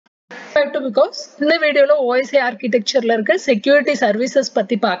back to because இந்த வீடியோல OSI architectureல இருக்க security services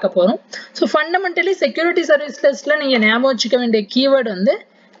பத்தி பார்க்க போறோம். So fundamentally security servicesல நீங்க ஞாபகம் வச்சுக்க வேண்டிய keyword வந்து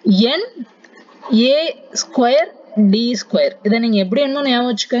n a square d square. இத நீங்க எப்படி என்ன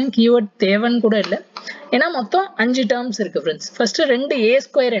ஞாபகம் வச்சுக்கங்க keyword தேவைன்னு கூட இல்ல. ஏனா மொத்தம் 5 terms இருக்கு friends. First ரெண்டு a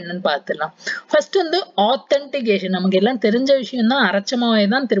square என்னன்னு பார்த்துடலாம். First வந்து authentication. நமக்கு எல்லாம் தெரிஞ்ச விஷயம் தான் அரைச்சமாவே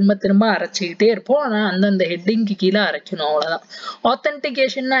தான் திரும்ப அரைச்சிட்டே இருப்போம். ஆனா அந்த ஹெட்டிங்க்கு கீழ அரைக்கணும் அவ்வளவுதான்.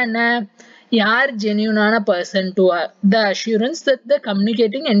 Authenticationனா என்ன? யார் genuine person to the assurance that the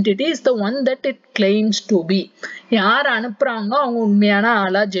communicating entity is the one that it claims to be. யார் அனுப்புறாங்க அவங்க உண்மையான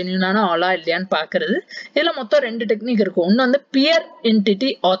ஆளா genuine ஆளா இல்லையான்னு பார்க்கிறது. இதுல மொத்தம் ரெண்டு டெக்னிக் இருக்கு. ஒன்னு வந்து peer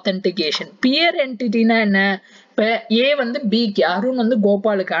entity authentication. Peer entityனா என்ன? இப்ப A வந்து B க்கு அருண் வந்து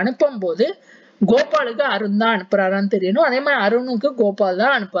கோபாலுக்கு அனுப்பும்போது கோபாலுக்கு அருண் தான் அனுப்புறாரான்னு தெரியணும். அதே மாதிரி அருணுக்கு கோபால்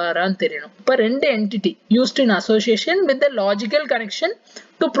தான் அனுப்புறாரான்னு தெரியணும். இப்ப ரெண்டு entity used in association with the logical connection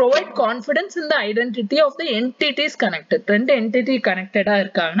to provide confidence in the identity of the entities connected. ரெண்டு entity connected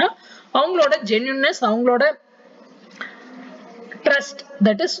இருக்காங்கன்னா அவங்களோட genuineness, அவங்களோட trust,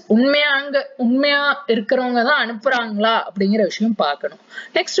 that is உண்மையா இருக்கிறவங்க தான் அனுப்புறாங்களா அப்படிங்கிற விஷயம் பார்க்கணும்.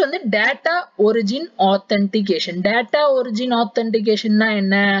 நெக்ஸ்ட் வந்து data origin authentication. data origin authenticationனா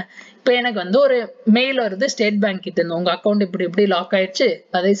என்ன? இப்போ எனக்கு வந்து ஒரு மெயில் வருது ஸ்டேட் பேங்க் கிட்ட இருந்து, உங்க அக்கௌண்ட் இப்படி லாக் ஆயிடுச்சு,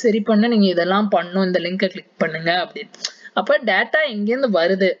 அதை சரி பண்ண நீங்க இதெல்லாம் பண்ணணும், இந்த லிங்கை கிளிக் பண்ணுங்க அப்படின்னு. அப்ப டேட்டா எங்கேருந்து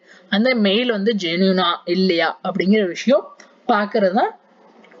வருது, அந்த மெயில் வந்து ஜென்யூனா இல்லையா அப்படிங்கிற விஷயம் பார்க்கறது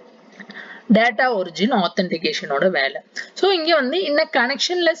data origin authentication ஓட வேலை. So இங்க வந்து in a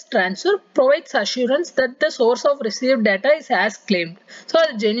connectionless transfer provides assurance that the source of received data is as claimed. So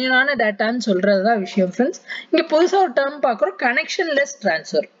அது genuine டேட்டான்னு சொல்றதுதான் விஷயம் friends. இங்க புதுசா ஒரு term பார்க்கிறோம், connectionless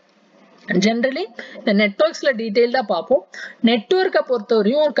transfer. Generally இந்த நெட்வொர்க்ஸ்ல டீடைல்டா பார்ப்போம். நெட்வொர்க்கை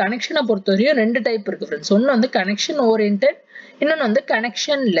பொறுத்தவரையும் ஒரு கனெக்ஷனை பொறுத்தவரையும் ரெண்டு டைப் இருக்கு ஃப்ரெண்ட்ஸ். ஒன்னு வந்து கனெக்ஷன் ஓரியன்டட், இன்னொன்னு வந்து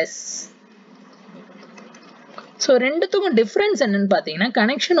கனெக்ஷன்லெஸ். சோ ரெண்டுத்துக்கும் டிஃபரன்ஸ் என்னன்னு பாத்தீங்கன்னா,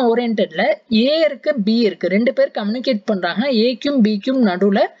 கனெக்ஷன் ஓரியன்டட்ல A இருக்கு B இருக்கு, ரெண்டு பேர் கம்யூனிகேட் பண்றாங்கன்னா Aக்கும் Bக்கும்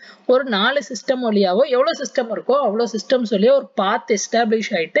நடுவுல ஒரு 4 சிஸ்டம் வழியாவோ எவ்வளவு சிஸ்டம் இருக்கோ அவ்வளவு சிஸ்டம்ஸ் வழியா ஒரு பாத்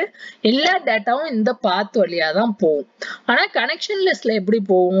எஸ்டாப்ளிஷ் ஆயிட்டு எல்லா டேட்டாவும் இந்த பாத் வழியா தான் போகும். ஆனா கனெக்ஷன்லெஸ்ல எப்படி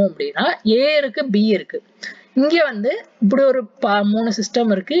போகும் அப்படின்னா, A இருக்கு B இருக்கு, இங்க வந்து இப்படி ஒரு 3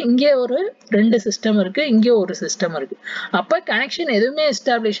 சிஸ்டம் இருக்கு, இங்க ஒரு 2 சிஸ்டம் இருக்கு, இங்க ஒரு சிஸ்டம் இருக்கு. அப்ப கனெக்ஷன் எதுவுமே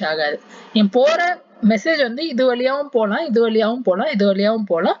எஸ்டாப்ளிஷ் ஆகாது. என் போற மெசேஜ் வந்து இது வழியாவும் போலாம், இது வழியாவும் போலாம், இது வழியாவும்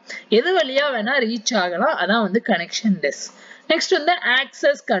போலாம், எது வழியா வேணா ரீச் ஆகலாம். அதான் வந்து கனெக்ஷன்லெஸ். நெக்ஸ்ட் வந்து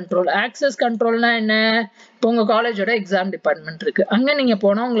ஆக்சஸ் கண்ட்ரோல். ஆக்சஸ் கண்ட்ரோல்னா என்ன? இப்போ உங்க காலேஜோட எக்ஸாம் டிபார்ட்மெண்ட் இருக்கு, அங்க நீங்க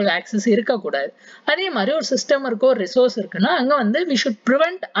போனா உங்களுக்கு ஆக்சஸ் இருக்கக்கூடாது. அதே மாதிரி ஒரு சிஸ்டம் இருக்கு, ஒரு ரிசோர்ஸ் இருக்குன்னா அங்க வந்து we should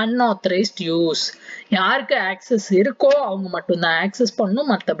prevent unauthorized use. யாருக்கு ஆக்சஸ் இருக்கோ அவங்க மட்டும்தான் ஆக்சஸ் பண்ணணும்,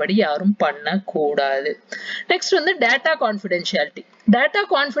 மற்றபடி யாரும் பண்ணக்கூடாது. நெக்ஸ்ட் வந்து டேட்டா கான்ஃபிடென்ஷியாலிட்டி. டேட்டா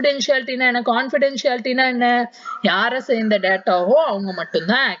கான்ஃபிடென்ஷியாலிட்டினா என்ன? கான்ஃபிடென்ஷியாலிட்டினா என்ன? யாரை சேர்ந்த டேட்டாவோ அவங்க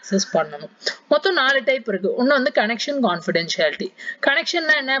மட்டும்தான் ஆக்சஸ் பண்ணணும். மொத்தம் 4 டைப் இருக்கு. ஒன்னு வந்து கனெக்ஷன் கான்ஃபிடென்ஷியாலிட்டி.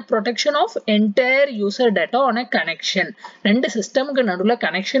 கனெக்ஷன்னா என்ன? Protection of entire user data on a connection. ரெண்டு சிஸ்டமுக்கு நடுவுல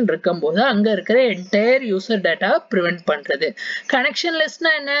கனெக்ஷன் இருக்கும்போது அங்க இருக்கிற என்டையர் யூசர் டேட்டா பிரிவென்ட் பண்றது.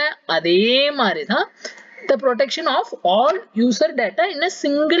 கனெக்ஷன்லெஸ்னா என்ன? அதே மாதிரிதான் the protection of all user data in a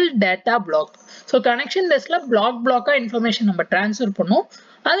single data block. So connectionlessல block information நம்ம transfer பண்ணும்,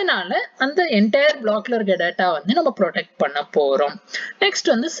 அதனால அந்த entire blockல இருக்க டேட்டா வந்து நம்ம ப்ரொடெக்ட் பண்ண போறோம்.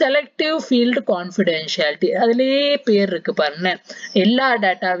 நெக்ஸ்ட் வந்து செலக்டிவ் ஃபீல்ட் கான்ஃபிடென்ஷியாலிட்டி. அதுலயே பேர் இருக்கு பாருங்க, எல்லா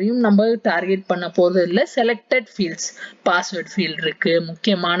டேட்டாவையும் நம்ம டார்கெட் பண்ண போறது இல்ல. செலக்டட் ஃபீல்ட்ஸ், பாஸ்வேர்ட் ஃபீல்ட் இருக்கு,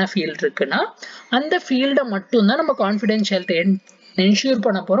 முக்கியமான ஃபீல்ட் இருக்குன்னா அந்த ஃபீல்டை மட்டும்தான் நம்ம கான்ஃபிடென்ஷியாலிட்டி என்ஷூர்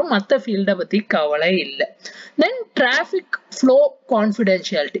பண்ண போறோம், மற்ற ஃபீல்டை பத்தி கவலை இல்லை. தென் traffic flow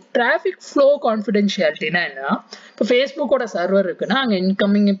confidentiality. Traffic flow கான்ஃபிடென்ஷியாலிட்டினா என்ன? இப்போ ஃபேஸ்புக்கோட சர்வர் இருக்குன்னா அங்கே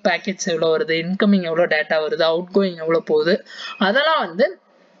இன்கமிங் பேக்கெட்ஸ் எவ்வளோ வருது, இன்கமிங் எவ்வளோ டேட்டா வருது, அவுட் கோயிங் எவ்வளோ போகுது, அதெல்லாம் வந்து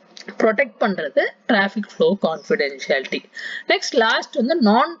ப்ரொடெக்ட் பண்றது traffic flow confidentiality. Next last வந்து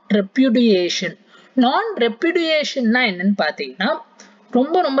நான் ரெப்யூடியேஷன். நான் ரெப்யூடியேஷன்னா என்னன்னு பார்த்தீங்கன்னா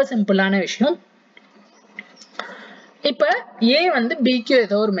ரொம்ப சிம்பிளான விஷயம். இப்ப A வந்து Bக்கு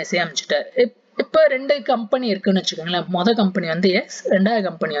ஏதோ ஒரு மெசேஜ் அனுப்பிச்சிட்டாரு. இப்ப ரெண்டு கம்பெனி இருக்குன்னு வச்சுக்கோங்களேன். மொதல் கம்பெனி வந்து X, ரெண்டாவது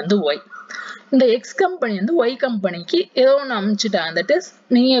கம்பெனி வந்து Y. இந்த X கம்பெனி வந்து Y கம்பெனிக்கு ஏதோ ஒன்று அனுப்பிச்சிட்டாங்க. தட் இஸ்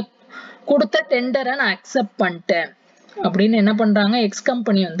நீங்க கொடுத்த டெண்டரை நான் அக்செப்ட் பண்ணிட்டேன் அப்படின்னு என்ன பண்றாங்க, எக்ஸ்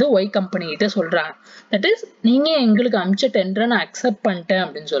கம்பெனி வந்து ஒய் கம்பெனி கிட்ட சொல்றாங்க. தட் இஸ் நீங்க எங்களுக்கு அமிச்ச டெண்டரை நான் அக்செப்ட் பண்ணிட்டேன்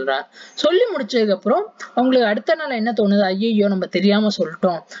அப்படின்னு சொல்றாங்க. சொல்லி முடிச்சதுக்கு அப்புறம் அவங்களுக்கு அடுத்த நாள் என்ன தோணுது, ஐயோ நம்ம தெரியாம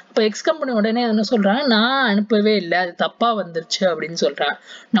சொல்லிட்டோம். அப்ப எக்ஸ் கம்பெனி உடனே என்ன சொல்றாங்க, நான் அனுப்பவே இல்லை, அது தப்பா வந்துருச்சு அப்படின்னு சொல்றாங்க.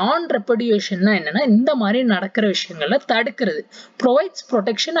 நான் ரெப்யூடியேஷன்னா என்னன்னா இந்த மாதிரி நடக்கிற விஷயங்களை தடுக்கிறது. Provides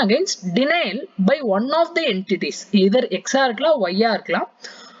protection against denial by one of the entities. எதர் எக்ஸா இருக்கலாம், ஒய்யா இருக்கலாம்.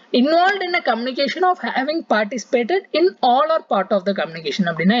 involved in a communication of having participated in all or part of the communication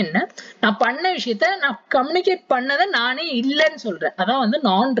அப்படினா என்ன நான் பண்ண விஷயத்தை நான் கம்யூனிகேட் பண்ணதை நானே இல்லைன்னு சொல்றேன் அதான் வந்து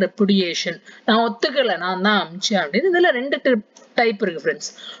நான் ரெப்புடியேஷன் நான் ஒத்துக்கல நான் தான் அமிச்சேன் அப்படின்னு இதுல ரெண்டு டைப் இருக்கு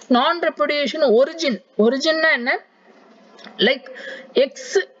ஃப்ரெண்ட்ஸ் நான் ரெப்புடியேஷன் ஒரிஜின்னா என்ன like X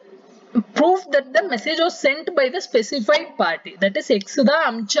proof that the message was sent by the specified party that is X தான்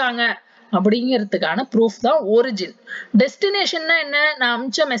அமிச்சாங்க அப்படிங்கிறதுக்கான proof தான் origin destination என்ன நான்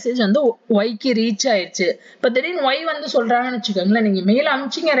அமிச்ச மெசேஜ் வந்து Y க்கு ரீச் ஆயிருச்சு இப்போ திடீர்னு Y வந்து சொல்றாங்கன்னு வெச்சுக்கோங்களேன் நீங்க மெயில்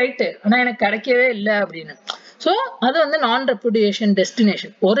அமிச்சீங்க ரைட் ஆனா எனக்கு கிடைக்கவே இல்ல அப்படினு சோ அது வந்து நான் ரெப்புடியேஷன்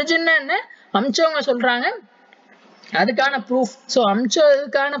டெஸ்டினேஷன் origin என்ன அமிச்சவங்க சொல்றாங்க அதுக்கான proof சோ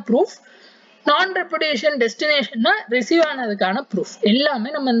அமிச்சதுக்கான proof நான் ரெப்புடியேஷன் டெஸ்டினேஷன்னா ரிசீவ் ஆனதுக்கான ப்ரூஃப் எல்லாமே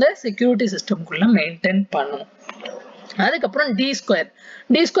நம்ம இந்த செக்யூரிட்டி சிஸ்டம்குள்ள மெயின்டைன் பண்ணணும் அதுக்கப்புறம் டி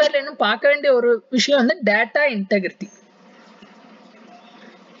ஸ்கொயர்ல என்ன பார்க்க வேண்டிய ஒரு விஷயம் வந்து டேட்டா இன்டெகிரிட்டி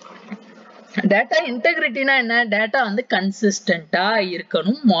டேட்டா இன்டெகிரிட்டினா என்ன டேட்டா வந்து கன்சிஸ்டன்ட்டா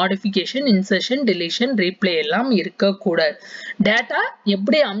இருக்கணும் மாடிஃபிகேஷன் இன்சர்ஷன் டிலீஷன் ரீப்ளே எல்லாம் இருக்கக்கூடாது டேட்டா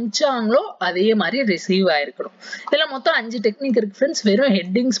எப்படி அமிச்சாங்களோ அதே மாதிரி ரிசீவ் ஆயிருக்கணும் இதுல மொத்தம் 5 டெக்னிக் இருக்கு ஃப்ரெண்ட்ஸ் வெறும்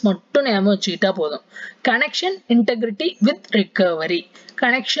ஹெட்டிங்ஸ் மட்டும் ஞாபகம் வச்சுக்கிட்டா போதும் கனெக்ஷன் இன்டெகிரிட்டி வித் ரிகவரி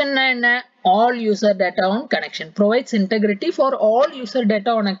கனெக்ஷன்னா என்ன all user data on connection provides integrity for all user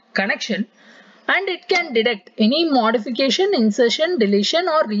data on a connection and it can detect any modification insertion deletion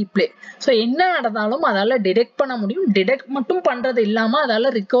or replay so என்ன நடந்தாலும் அதால detect பண்ண முடியும் டிடெக்ட் மட்டும் பண்றது இல்லாம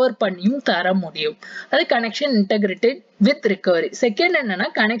அதால ரிகவர் பண்ணியும் தர முடியும் அது connection integrity with recovery second என்னன்னா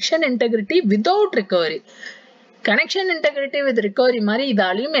connection integrity without recovery connection integrity with recovery மாதிரி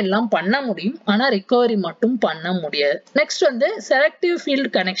இதாலையும் எல்லாம் பண்ண முடியும் ஆனா ரிகவரி மட்டும் பண்ண முடியாது நெக்ஸ்ட் வந்து selective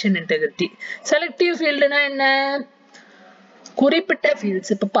field connection integrity selective ஃபீல்டுனா என்ன குறிப்பிட்ட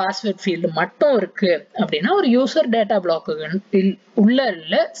ஃபீல்ட்ஸ் இப்ப பாஸ்வேர்ட் ஃபீல்டு மட்டும் இருக்கு அப்படின்னா ஒரு யூசர் டேட்டா பிளாக்கு உள்ள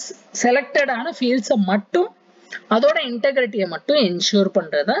செலக்டடான ஃபீல்ட்ஸை மட்டும் அதோட இன்டெகிரிட்டியை மட்டும் என்ஷூர்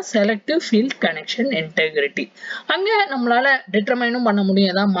பண்றதா செலக்டிவ் ஃபீல்ட் கனெக்ஷன் இன்டெகிரிட்டி அங்க நம்மளால டிட்டர்மைனும் பண்ண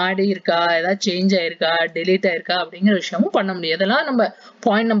முடியும் ஏதாவது மாறி இருக்கா ஏதாவது சேஞ்ச் ஆயிருக்கா டெலீட் ஆயிருக்கா அப்படிங்கிற விஷயமும் பண்ண முடியும் இதெல்லாம் நம்ம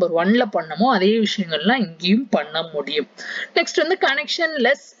பாயிண்ட் நம்பர் 1ல பண்ணமோ அதே விஷயங்கள்லாம் இங்கேயும் பண்ண முடியும் நெக்ஸ்ட் வந்து கனெக்ஷன்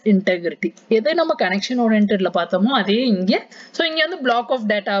லெஸ் இன்டெகிரிட்டி எது நம்ம கனெக்ஷன் ஓரியன்டட்ல பார்த்தோமோ அதே இங்க ஸோ இங்க வந்து பிளாக் ஆஃப்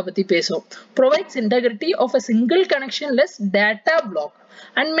டேட்டாவை பத்தி பேசுவோம் provides integrity of a single connection less data black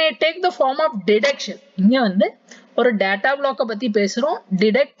and may take the form of detection இங்க வந்து ஒரு டேட்டா பிளாக்க பத்தி பேசுறோம்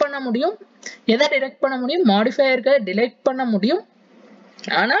டிடெக்ட் பண்ண முடியும் எதை டிடெக்ட் பண்ண முடியும் மாடிஃபையர்க்க டிலீட் பண்ண முடியும்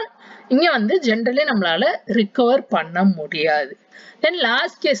ஆனா இங்க வந்து ஜெனரலி நம்மளால ரிகவர் பண்ண முடியாது then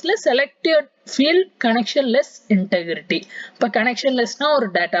last caseல selected field connectionless integrity இப்ப connectionlessனா ஒரு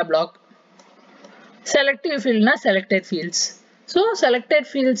data black selective fieldனா selected fields so selected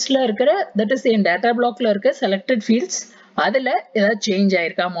fieldsல இருக்கிற that is in data blockல இருக்க selected fields அதுல ஏதாவது சேஞ்ச்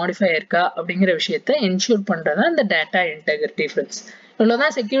ஆயிருக்கா மாடிஃபை ஆயிருக்கா அப்படிங்கிற விஷயத்தை என்ஷூர் பண்றதா இந்த டேட்டா இன்டெகிரிட்டி ஃப்ரெண்ட்ஸ்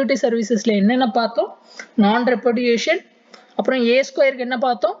இவ்வளவுதான் செக்யூரிட்டி சர்வீசஸ்ல என்னென்ன பார்த்தோம் நான் ரெப்புடியேஷன் அப்புறம் ஏ ஸ்கொயருக்கு என்ன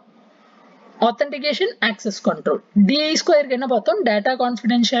பார்த்தோம் ஆத்தென்டிகேஷன் ஆக்சஸ் கண்ட்ரோல் டி ஸ்கொயருக்கு என்ன பார்த்தோம் டேட்டா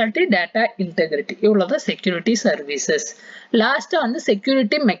கான்ஃபிடென்ஷியாலிட்டி டேட்டா இன்டெகிரிட்டி இவ்வளவுதான் செக்யூரிட்டி சர்வீசஸ் லாஸ்டா வந்து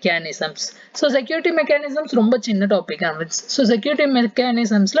security mechanisms so security mechanisms ரொம்ப சின்ன டாபிக் ஸோ செக்யூரிட்டி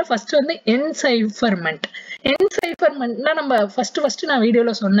மெக்கானிசம்ஸ்ல ஃபர்ஸ்ட் வந்து என்சைஃபர்மெண்ட்னா நம்ம ஃபர்ஸ்ட் நான்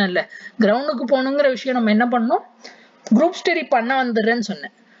வீடியோல சொன்னேன்ல கிரவுண்டுக்கு போகணுங்கிற விஷயம் நம்ம என்ன பண்ணோம் குரூப் ஸ்டடி பண்ண வந்துடுறேன்னு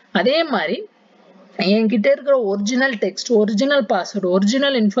சொன்னேன் அதே மாதிரி என்கிட்ட இருக்கிற original text original password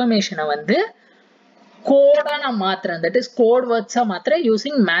original இன்ஃபர்மேஷனை வந்து கோடா நான் மாத்துறேன் that is code வேர்ட்ஸா மாத்துறேன்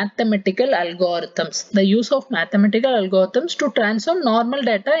using mathematical algorithms the use of mathematical algorithms to transform normal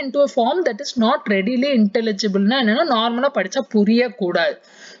data into a form that is not readily இன்டெலிஜிபிள்னா என்னன்னா நார்மலா படிச்சா புரியக்கூடாது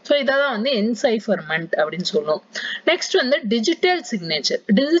ஸோ இதான் வந்து என்சைஃபர்மெண்ட் அப்படின்னு சொல்லுவோம் நெக்ஸ்ட் வந்து டிஜிட்டல்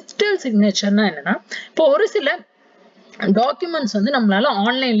சிக்னேச்சர்னா என்னன்னா இப்போ ஒரு சில டாக்குமெண்ட்ஸ் வந்து நம்மளால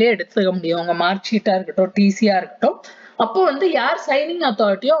ஆன்லைன்லயே எடுத்துக்க முடியும் உங்க மார்க் ஷீட்டா இருக்கட்டும் டிசியா இருக்கட்டும் அப்போ வந்து யார் சைனிங்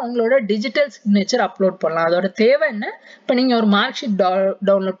அத்தாரிட்டியோ அவங்களோட டிஜிட்டல் சிக்னேச்சர் அப்லோட் பண்ணலாம் அதோட தேவை என்ன இப்போ நீங்க ஒரு மார்க் ஷீட்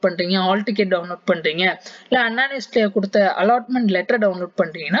டவுன்லோட் பண்றீங்க ஹால் டிக்கெட் டவுன்லோட் பண்றீங்க இல்ல அண்ணா நியூஸ்ல கொடுத்த அலாட்மெண்ட் லெட்டர் டவுன்லோட்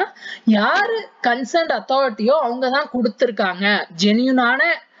பண்றீங்கன்னா யாரு கன்சர்ன்ட் அத்தாரிட்டியோ அவங்க தான் கொடுத்துருக்காங்க ஜென்யூனான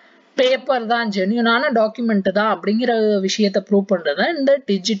பேப்பர் தான் ஜென்யூனான டாக்குமெண்ட் தான் அப்படிங்கிற விஷயத்தை ப்ரூவ் பண்றது இந்த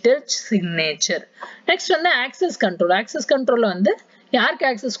டிஜிட்டல் சிக்னேச்சர் நெக்ஸ்ட் வந்து ஆக்சஸ் கண்ட்ரோல்ல வந்து யாருக்கு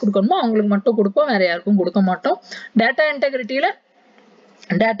ஆக்சஸ் கொடுக்கணுமோ அவங்களுக்கு மட்டும் கொடுப்போம் வேற யாருக்கும் கொடுக்க மாட்டோம் டேட்டா இன்டெகிரிட்டியில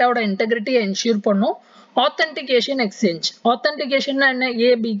டேட்டாவோட இன்டெகிரிட்டியை என்ஷூர் பண்ணும் ஆத்தென்டிகேஷன் எக்ஸ்சேஞ்ச் ஆத்தென்டிகேஷன்னா என்ன ஏ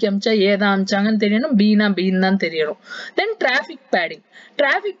பிக்கு அமிச்சா ஏ தான் அமிச்சாங்கன்னு தெரியணும் பினா பின்னு தான் தெரியணும் தென்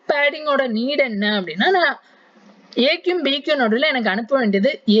டிராஃபிக் பேடிங்கோட நீட் என்ன அப்படின்னா நான் ஏக்கும் பிக்கும் நடுவில் எனக்கு அனுப்ப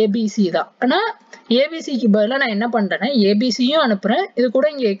வேண்டியது ஏபிசி தான். ஆனால் ஏபிசிக்கு பதிலாக நான் என்ன பண்ணுறேன்னா ஏபிசியும் அனுப்புகிறேன். இது கூட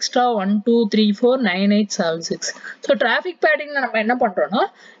இங்கே எக்ஸ்ட்ரா 1 2 3 4 9 8 7 6. ஸோ டிராஃபிக் பேடிங்கில் நம்ம என்ன பண்ணுறோன்னா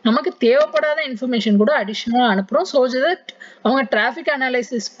நமக்கு தேவைப்படாத இன்ஃபர்மேஷன் கூட அடிஷ்னலாக அனுப்புகிறோம். ஸோ தட் அவங்க டிராஃபிக்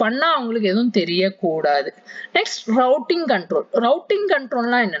அனாலிசிஸ் பண்ணால் அவங்களுக்கு எதுவும் தெரியக்கூடாது. Next routing control. ரவுட்டிங்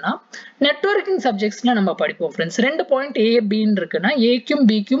கண்ட்ரோல்னால் என்னென்னா நெட்வொர்க்கிங் சப்ஜெக்ட்ஸில் நம்ம படிப்போம் ஃப்ரெண்ட்ஸ். 2 பாயிண்ட் ஏ பின்னு இருக்குன்னா ஏக்கும்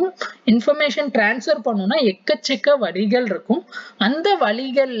பிக்கும் இன்ஃபர்மேஷன் டிரான்ஸ்ஃபர் பண்ணணும்னா எக்கச்சக்க வழிகள் இருக்கும். அந்த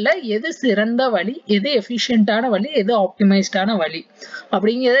வழிகளில் எது சிறந்த வழி, எது எஃபிஷியன்டான வழி, எது ஆப்டிமைஸ்டான வழி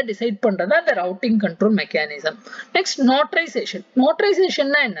அப்படிங்கிறத டிசைட் பண்ணுறது அந்த routing control mechanism. Next notarisation.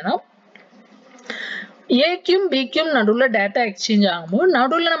 நோட்டரைசேஷன்னா என்னன்னா ஏக்கும் பிக்கும் நடுவில் டேட்டா எக்ஸ்சேஞ்ச் ஆகும்போது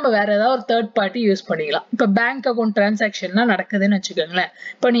நடுவில் நம்ம வேற ஏதாவது ஒரு தேர்ட் பார்ட்டி யூஸ் பண்ணிக்கலாம். இப்போ பேங்க் அக்கௌண்ட் டிரான்சாக்ஷன்லாம் நடக்குதுன்னு வச்சுக்கோங்களேன்.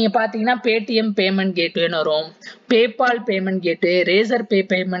 இப்போ நீங்கள் பார்த்தீங்கன்னா பேடிஎம் பேமெண்ட் கேட்வேன்னு வரும், PayPal payment gateway, racer pay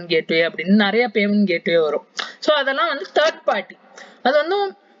payment gateway அப்படின்னு நிறைய பேமெண்ட் கேட்வே வரும். ஸோ அதெல்லாம் வந்து தேர்ட் பார்ட்டி. அது வந்து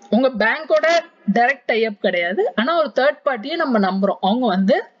உங்க பேங்கோட டைரக்ட் டைப் கிடையாது. ஆனால் ஒரு தேர்ட் பார்ட்டியை நம்ம நம்புறோம், அவங்க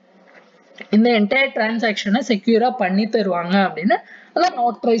வந்து இந்த என்டையர் டிரான்சாக்ஷனை செக்யூரா பண்ணி தருவாங்க அப்படின்னு. அதான்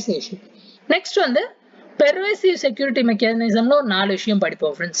நோட்டரைசேஷன். நெக்ஸ்ட் வந்து பெர்வேசிவ் செக்யூரிட்டி மெக்கானிசம்ல ஒரு 4 விஷயம்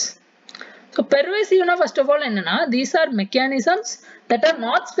படிப்போம் friends. So பெர்வேசிவ்னா first of all என்னன்னா these are mechanisms that R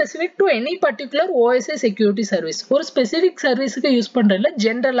not specific to any particular OSI security service. ஒரு ஸ்பெசிஃபிக் சர்வீஸுக்கு யூஸ் பண்றதுல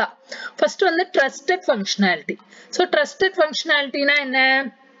ஜென்ரலா ஃபர்ஸ்ட் வந்து ட்ரஸ்டட் ஃபங்க்ஷனாலிட்டி. ஸோ ட்ரஸ்டட் ஃபங்க்ஷனாலிட்டினா என்ன,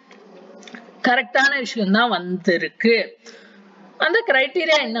 கரெக்டான விஷயம் தான் வந்திருக்கு, அந்த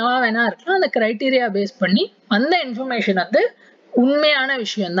கிரைட்டீரியா என்னவா வேணா இருக்கலாம், அந்த கிரைட்டீரியா பேஸ் பண்ணி அந்த இன்ஃபர்மேஷன் வந்து உண்மையான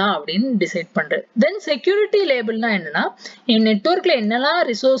விஷயம் தான் அப்படின்னு டிசைட் பண்றது. தென் செக்யூரிட்டி லேபிள்னா என்னன்னா என் நெட்வொர்க்ல என்னெல்லாம்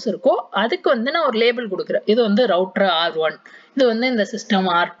ரிசோர்ஸ் இருக்கோ அதுக்கு வந்து நான் ஒரு லேபிள் கொடுக்குறேன். இது வந்து ரவுட்டர் R1, இது வந்து இந்த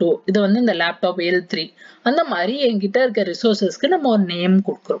சிஸ்டம் R2, இது வந்து இந்த லேப்டாப் L3. அந்த மாதிரி என்கிட்ட இருக்க ரிசோர்ஸஸ்க்கு நம்ம ஒரு நேம்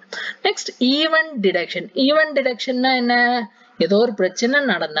கொடுக்குறோம். Next event detection. ஈவென்ட் டிடெக்ஷன்னா என்ன, ஏதோ ஒரு பிரச்சனை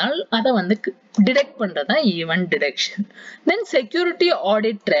நடந்தால் அதை வந்து டிடெக்ட் பண்றதா ஈவென்ட் டிடெக்ஷன். தென் security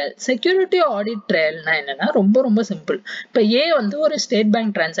audit trail. Security audit ட்ரையல்னா என்னன்னா ரொம்ப ரொம்ப சிம்பிள். இப்போ ஏ வந்து ஒரு ஸ்டேட்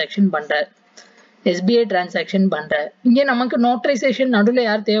பேங்க் டிரான்சாக்ஷன் பண்றாரு, SBI டிரான்சாக்ஷன் பண்றாரு. இங்கே நமக்கு நோட்டரைசேஷன் நடுவில்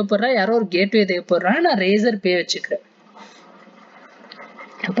யார் தேவைப்படுறா, யாரோ ஒரு கேட்வே தேவைப்படுறா, நான் ரேசர் பே வச்சுக்கிறேன்.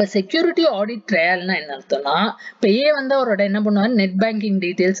 இப்போ செக்யூரிட்டி ஆடிட் ட்ரையல்னா என்ன அர்த்தம்னா இப்போ ஏ வந்து அவரோட என்ன பண்ணுவார், நெட் பேங்கிங்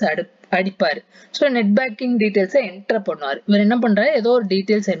டீடைல்ஸ் அடிப்பார். ஸோ நெட் பேங்கிங் டீடைல்ஸை என்டர் பண்ணுவார். இவர் என்ன பண்றாரு, ஏதோ ஒரு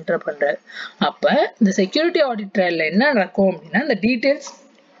டீடைல்ஸ் என்டர் பண்றாரு. அப்போ இந்த செக்யூரிட்டி ஆடிட் ட்ரையல்ல என்ன நடக்கும் அப்படின்னா இந்த டீடைல்ஸ்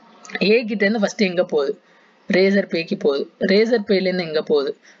ஏ கிட்ட இருந்து ஃபர்ஸ்ட் எங்க போகுது, ரேசர் பேக்கு போகுது, ரேசர் பேல இருந்து எங்க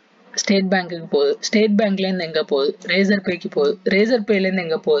போகுது, ஸ்டேட் பேங்க்குக்கு போகுது, ஸ்டேட் பேங்க்ல இருந்து எங்க போகுது, ரேசர் பேக்கு போகுது, ரேசர் பேல இருந்து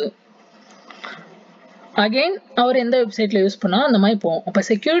எங்க போகுது, அகைன் அவர் எந்த வெப்சைட்ல யூஸ் பண்ணா அந்த மாதிரி போகும். அப்போ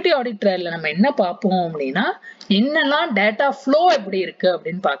செக்யூரிட்டி ஆடிட் ட்ரையல்ல நம்ம என்ன பார்ப்போம் அப்படின்னா என்னெல்லாம் டேட்டா ஃப்ளோ எப்படி இருக்கு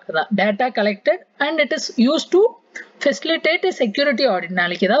அப்படின்னு பார்க்கலாம். Data collected and it is use to facilitate security audit.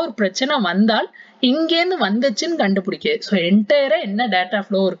 நாளைக்கு ஏதாவது ஒரு பிரச்சனை வந்தால் இங்கேருந்து வந்துச்சுன்னு கண்டுபிடிக்கிறது. ஸோ என்டையரா என்ன டேட்டா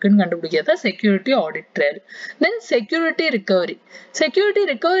ஃப்ளோ இருக்குன்னு கண்டுபிடிக்கிறதா செக்யூரிட்டி ஆடிட் ட்ரையல். தென் செக்யூரிட்டி ரிகவரி. செக்யூரிட்டி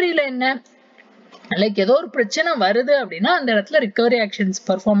ரிகவரியில என்ன, லைக் ஏதோ ஒரு பிரச்சனை வருது அப்படின்னா அந்த இடத்துல ரிகவரி ஆக்ஷன்ஸ்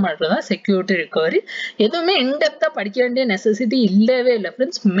பெர்ஃபார்ம் பண்றதா செக்யூரிட்டி ரிகவரி. எதுவுமே இன்டெப்தா படிக்க வேண்டிய நெசசிட்டி இல்லவே இல்லை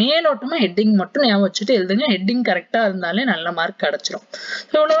ஃப்ரெண்ட்ஸ். மேலோட்டமா ஹெட்டிங் மட்டும் ஞாபகம் வச்சுட்டு எழுதுங்க. ஹெட்டிங் கரெக்டா இருந்தாலே நல்ல மார்க் கிடைச்சிரும்.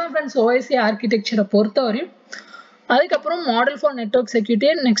 ஸோ இவ்வளவுதான் ஃப்ரெண்ட்ஸ் OSI ஆர்கிடெக்சரை பொறுத்தவரையும். அதுக்கப்புறம் மாடல் ஃபார் நெட்வொர்க்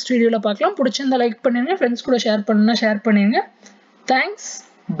செக்யூரிட்டியை நெக்ஸ்ட் வீடியோல பார்க்கலாம். பிடிச்சிருந்தா லைக் பண்ணுங்க, ஃப்ரெண்ட்ஸ் கூட ஷேர் பண்ணுங்க, ஷேர் பண்ணுங்க. Thanks,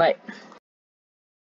 by.